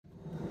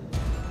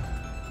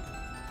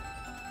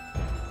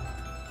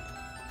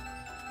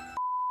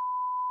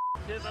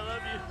Tim, I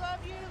love you. Love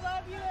you,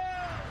 love you.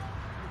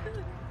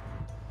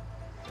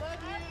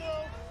 Love you.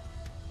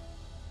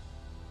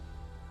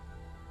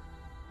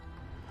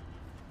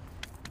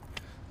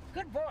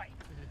 Good boy.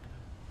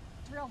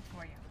 Thrilled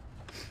for you.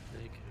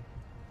 Thank you.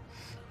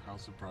 How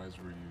surprised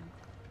were you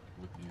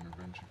with the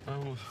intervention?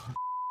 Oh,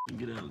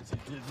 get out of this.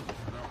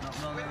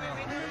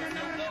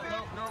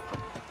 No.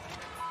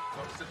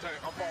 Sit tight.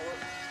 I'll follow.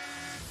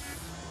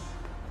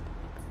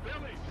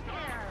 Billy,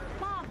 stop!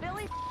 Mom,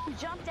 Billy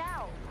jumped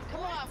out.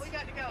 Come on, we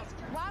got to go.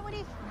 Why would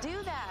he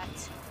do that?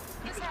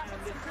 This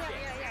happens.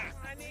 Yeah.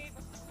 I need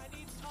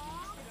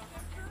Tom,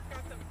 Victor,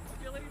 got the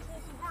ability to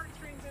pull some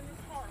heartstrings in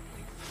this car,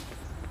 please.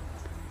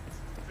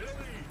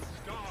 Billy,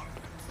 stop!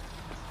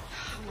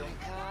 Oh my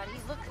God,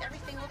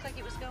 everything looked like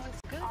it was going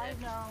good. I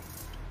know.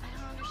 I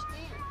don't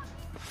understand.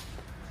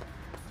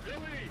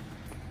 Billy!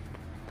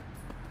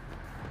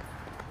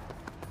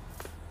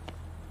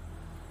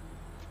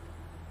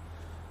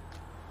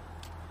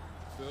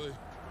 Billy,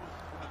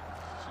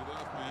 she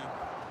left, man.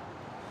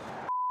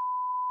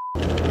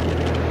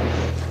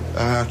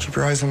 Keep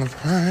your eyes on the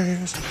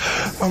prize.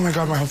 Oh my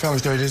God, my whole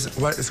family's there.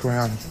 What is going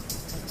on?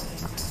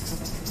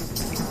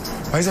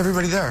 Why is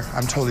everybody there?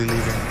 I'm totally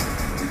leaving.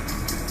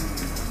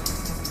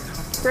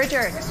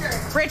 Richard,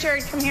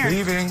 come here.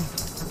 Leaving.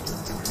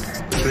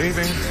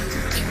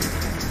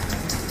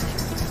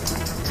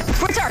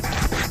 Richard!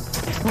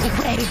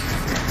 Wait.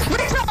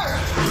 Richard!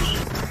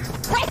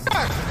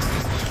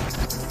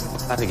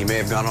 I think he may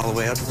have gone all the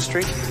way out to the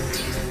street.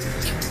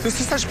 This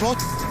is such bull.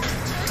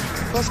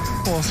 Those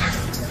balls.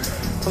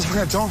 Let's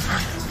forget, don't.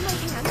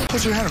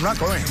 Put your hand, I'm not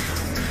going.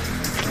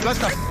 Let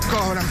the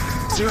go, and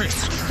I'm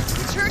serious.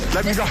 Richard?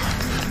 Let me go.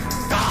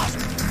 Ah,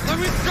 let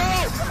me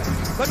go!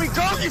 Let me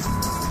go, you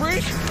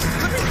freak!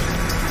 Let me...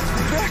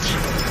 Bitch!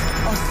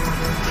 Oh.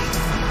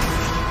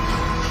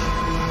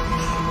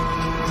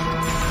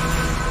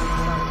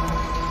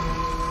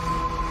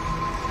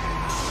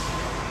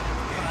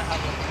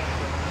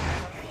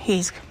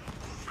 He's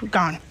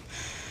gone.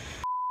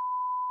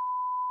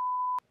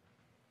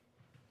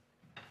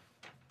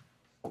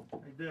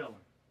 Hey, Dillon.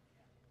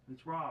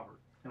 It's Robert.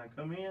 Can I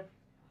come in?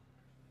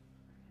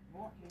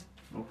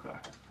 Okay.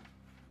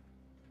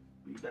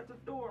 You got the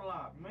door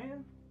locked,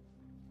 man.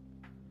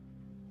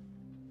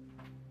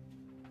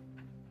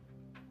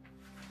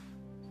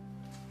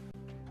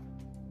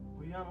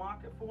 Will you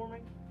unlock it for me?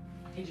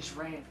 He just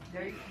ran.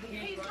 There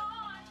He's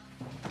gone.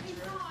 He's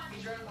gone.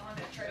 He's running behind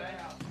that trailer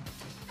house.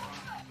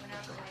 Went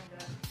out the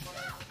window.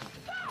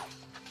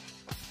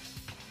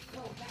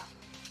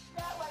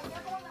 That way,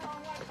 you're going the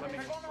wrong way. You're going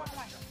the wrong way.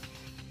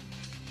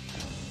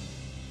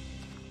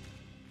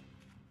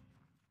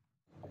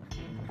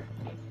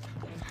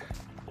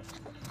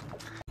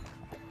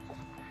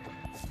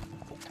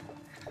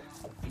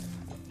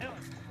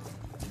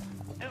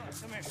 Ellen,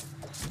 come here.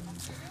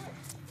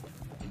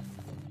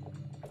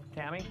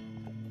 Tammy,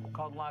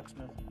 call the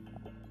locksmith.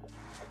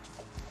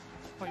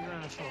 Why are you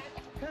running so?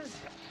 Because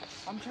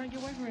I'm trying to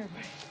get away from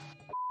everybody.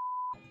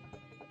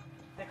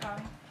 They call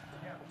me?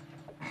 Yeah.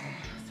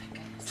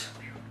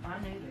 I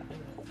knew they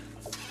did.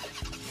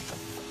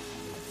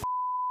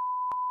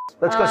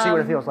 Let's go see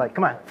what it feels like.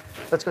 Come on.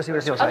 Let's go see what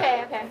it feels like.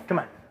 Okay. Come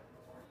on.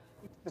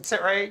 Let's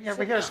sit right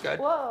over here is good.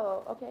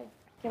 Whoa, okay.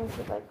 Can we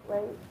sit like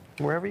right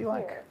Wherever you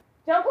like. here?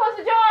 Don't close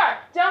the door!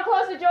 Don't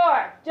close the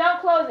door! Don't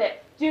close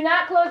it! Do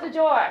not close the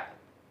door!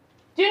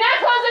 Do not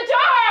close the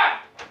door!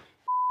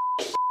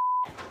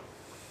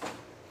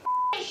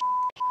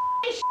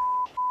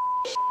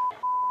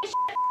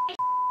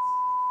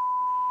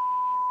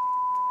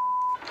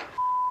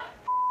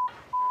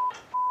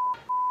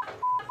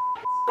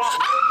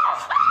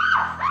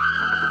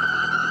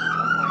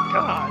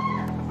 God.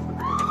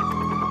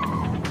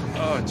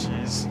 Oh,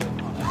 jeez.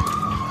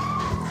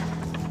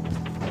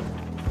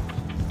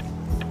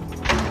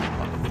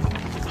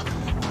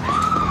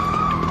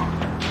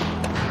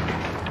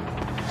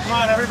 Come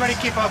on, everybody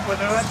keep up with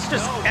her. Let's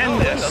just end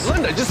this.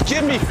 Linda, just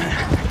give me...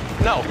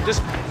 No,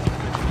 just...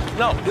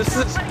 No, this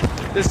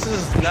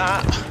is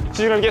not...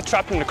 She's gonna get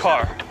trapped in the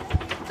car.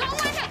 Don't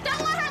let her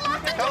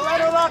lock the door! Don't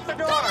let her lock the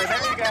door.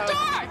 There you go.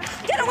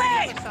 Get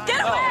away!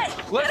 Get away!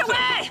 listen. Get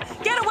away!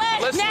 Get away!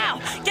 Listen.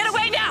 Now! Get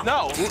away now!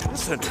 No,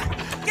 listen.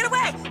 Get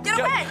away! Get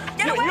away!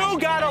 Get away! You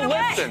gotta Get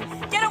away. listen.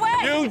 Get away!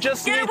 You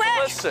just Get need away.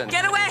 to listen.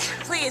 Get away,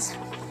 please.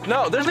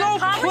 No, there's no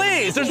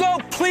please. There's no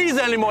please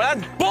anymore.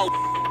 That's bull.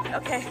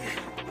 Okay.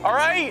 All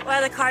right?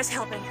 Well, the car's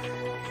helping.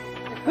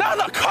 No,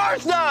 the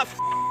car's not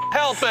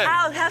helping.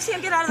 Ow! How see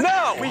him get out of the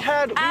No, we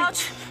had...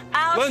 Ouch!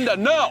 Ouch! Linda,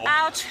 no.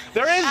 Ouch!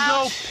 There is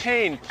no Ouch.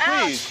 pain,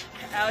 please.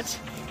 Ouch!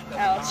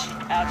 Ouch!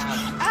 Ouch!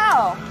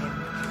 Ow!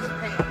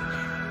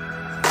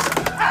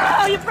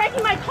 Ow! You're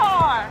breaking my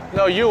car!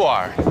 No, you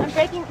are. You're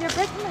breaking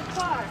my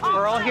car.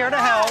 We're all here to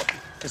help.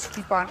 Just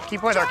keep on.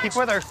 Keep with her. Keep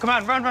with her. Come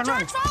on, run.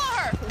 George, follow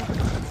her!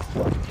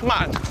 Come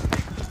on.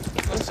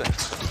 Listen.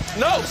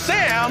 No,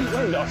 Sam!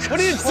 Linda, what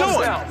are you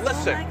doing?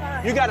 Listen,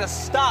 you gotta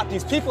stop.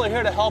 These people are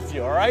here to help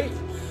you, all right?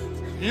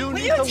 You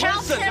need to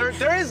listen.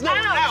 There is no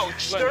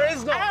ouch. There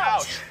is no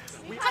ouch.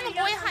 I the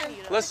boy behind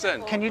you.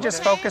 Listen. Can you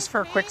just focus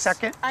for a quick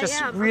second?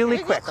 Just really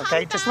quick,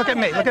 okay? Just look at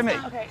me, look at me.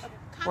 Okay.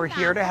 We're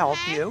here to help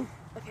you,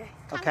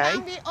 okay?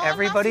 down, we all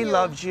Everybody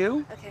love loves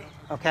you,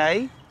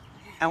 okay?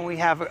 And we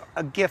have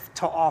a gift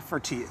to offer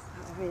to you,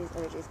 His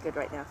energy is good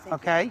right now. Thank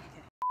okay?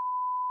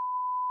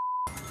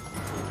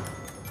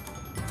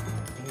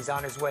 He's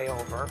on his way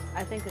over.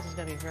 I think this is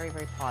going to be very,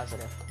 very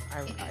positive.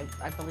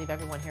 I believe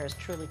everyone here is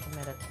truly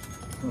committed.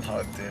 I'm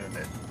not doing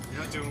it.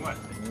 You're not doing what?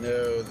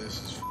 No,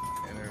 this is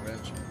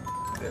intervention.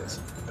 This.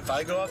 If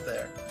I go up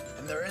there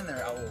and they're in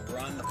there, I will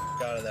run the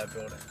out of that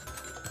building.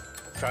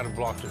 Try to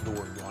block the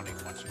door and go on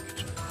even once you get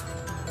you.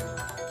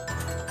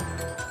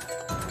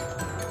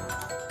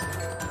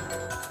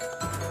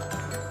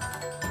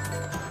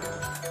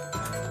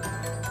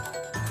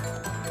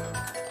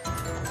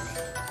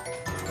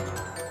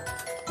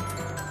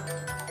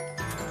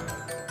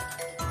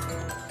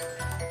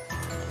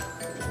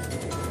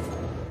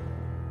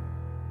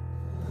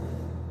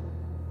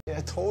 Yeah,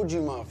 I told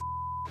you, motherfucker.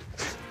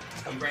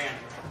 I'm Brandon.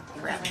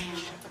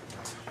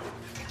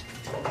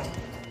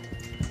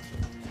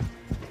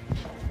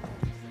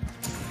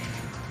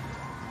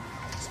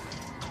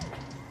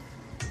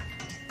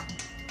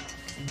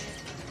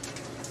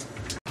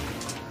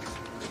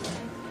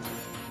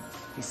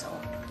 He saw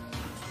him.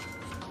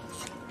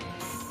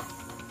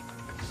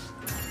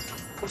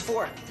 What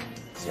for?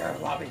 Sierra,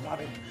 lobby.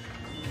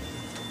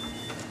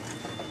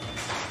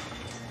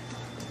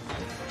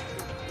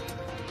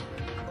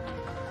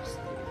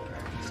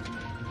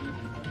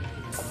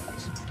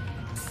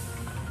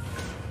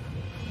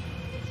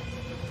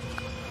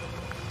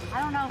 I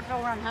don't know if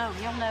he'll run home.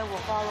 He'll know we'll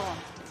follow him.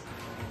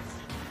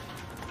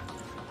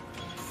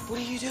 What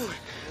are you doing?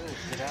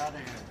 Get out of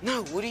here.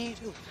 No, what are you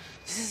doing?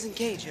 This isn't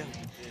gay, Joe.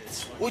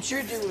 What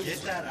you're doing?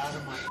 Get that out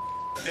of my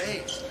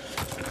face.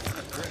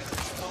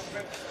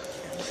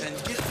 And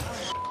get out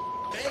of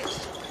my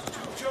face.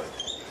 Joey.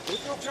 I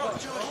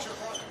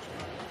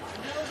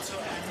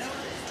know.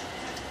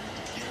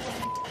 Get the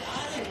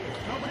out of here.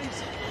 Nobody's.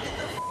 Get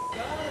the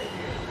out of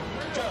here.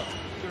 Joe,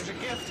 there's a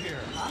gift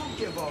here. I don't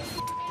give a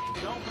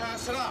Don't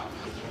pass it up.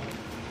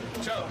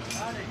 Joe,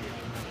 out of here.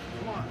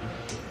 Come on.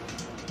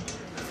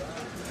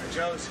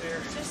 Joe's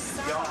here.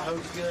 Y'all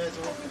hope good.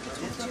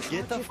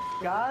 Get the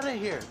out of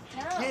here.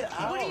 Get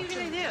out. What are you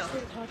going to do?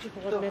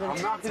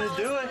 I'm not going to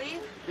do it.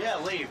 Yeah,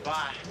 leave.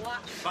 Bye.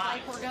 Bye.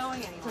 Like we're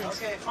going anywhere.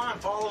 Okay, fine.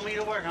 Follow me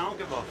to work. I don't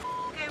give a.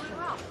 Okay, we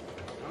will. I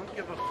don't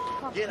give a.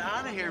 Get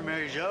out of here,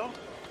 Mary Jo.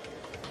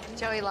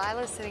 Joey,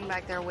 Lila's sitting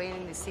back there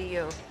waiting to see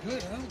you.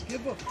 Good. I don't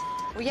give a.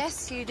 Well,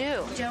 yes, you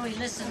do. Joey,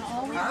 listen,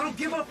 all we I don't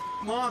give a.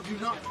 Mom, do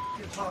not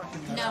talk to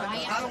me. No,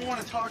 I don't want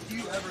to talk to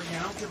you ever again.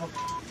 I don't give a.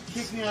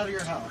 Kick me out of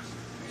your house.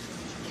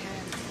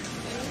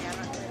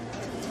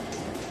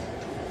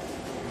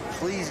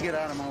 Please get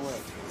out of my way.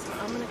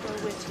 I'm going to go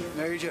with you.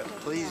 Mary Jo,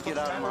 please get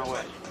out of my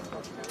way.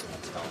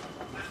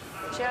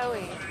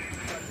 Joey.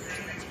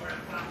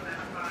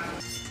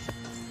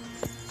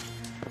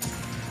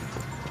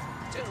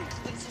 Joey,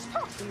 please just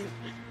talk to me.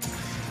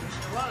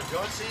 Come on,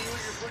 Joe. I see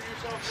what you're putting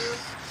yourself through.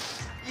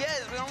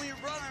 Yes, but I'm your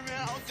brother,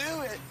 man. I'll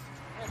do it.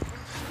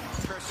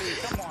 Chrissy,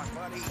 come on,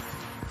 buddy.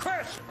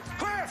 Chris!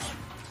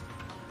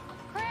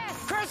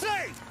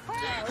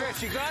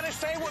 Chris, you gotta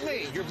stay with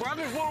me. Your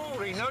brother's a little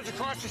older. He knows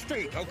across the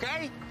street,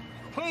 okay?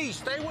 Please,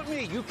 stay with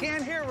me. You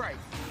can't hear right.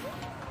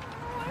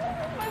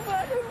 My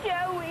brother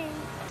Joey.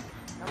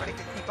 Nobody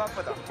can keep up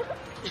with him.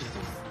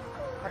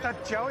 I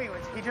thought Joey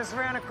he just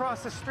ran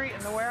across the street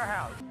in the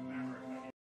warehouse.